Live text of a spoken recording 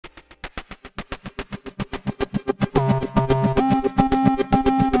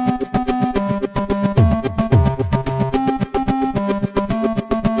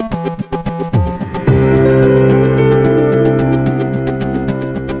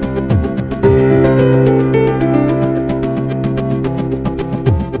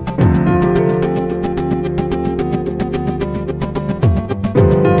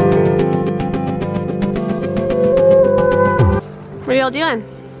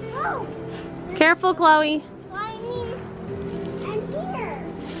Oh. Careful, Chloe. I mean, and here.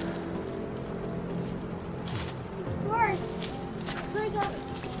 First, look up.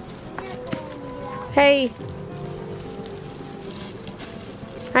 Hey.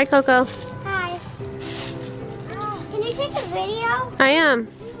 Hi, Coco. Hi. Can you take a video? I am.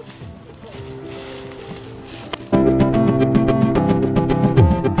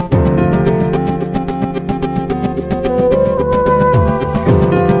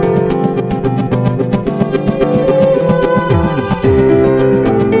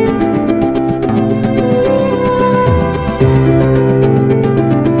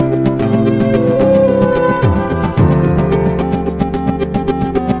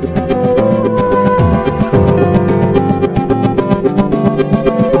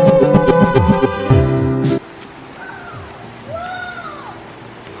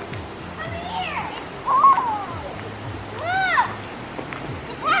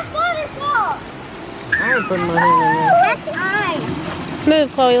 Putting my hand in there. That's eyes. Move,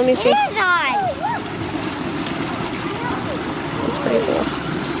 Chloe. Let me see. It is eyes. It's pretty cool.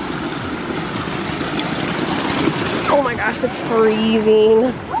 Oh my gosh, that's freezing.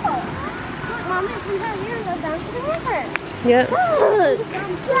 Look, Mama, it comes out here and goes down to the river. Yep. Look.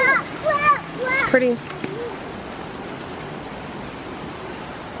 It's pretty.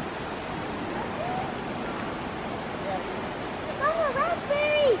 Mama,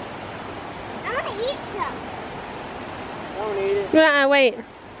 raspberries. I want to eat some. Don't eat it. Wait.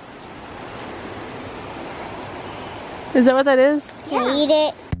 Is that what that is? Can I eat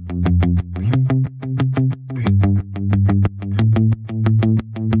it?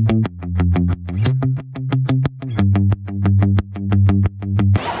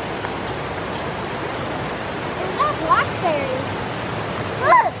 Blackberries.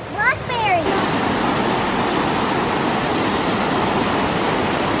 Look, blackberries.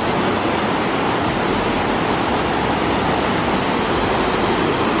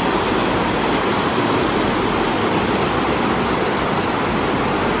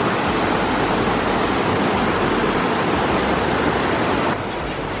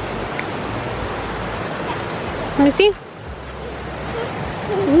 Let me see.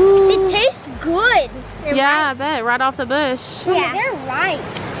 It tastes good. Yeah, I bet. Right off the bush. Yeah, they're ripe.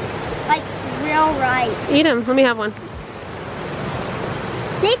 Like real ripe. Eat them. Let me have one.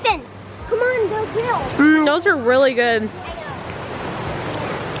 Nathan, come on, go grill. Those are really good.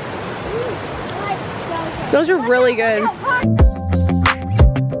 Those are really good.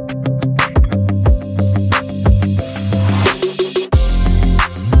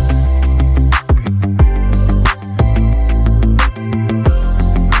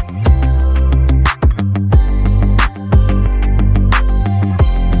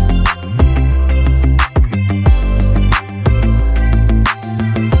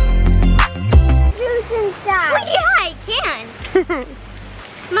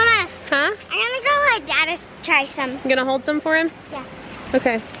 Mama, Huh? I'm gonna go let Dad try some. You gonna hold some for him? Yeah.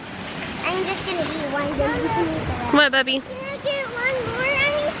 Okay. I'm just gonna eat one. Then you can eat the rest. What, Bubby? Can I get one more?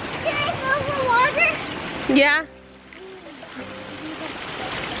 Can I fill the water? Yeah.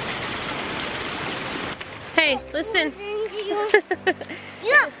 Hey, listen.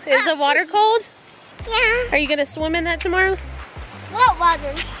 Yeah. Is the water cold? Yeah. Are you gonna swim in that tomorrow? What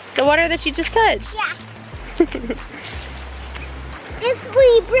water? The water that you just touched? Yeah. If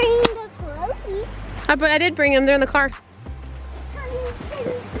we bring the clothes. I did bring them. They're in the car.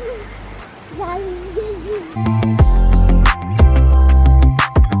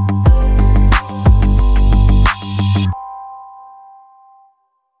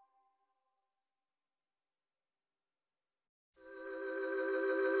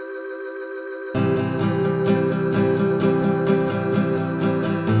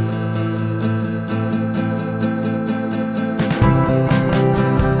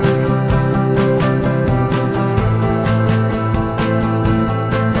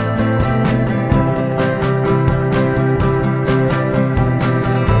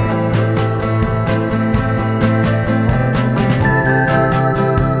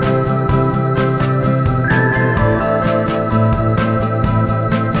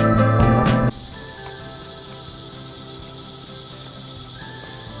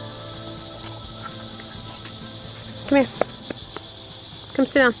 Come here. Come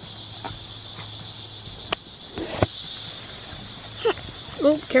sit down.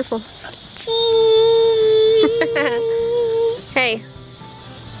 Oh, careful. Hey,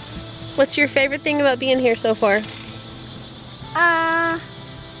 what's your favorite thing about being here so far?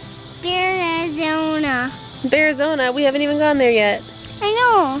 Arizona. Arizona? We haven't even gone there yet.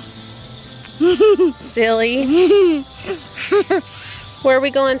 I know. Silly. Where are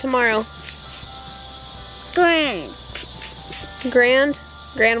we going tomorrow? Grand. Grand?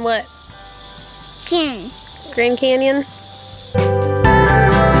 Grand what? King. Grand Canyon?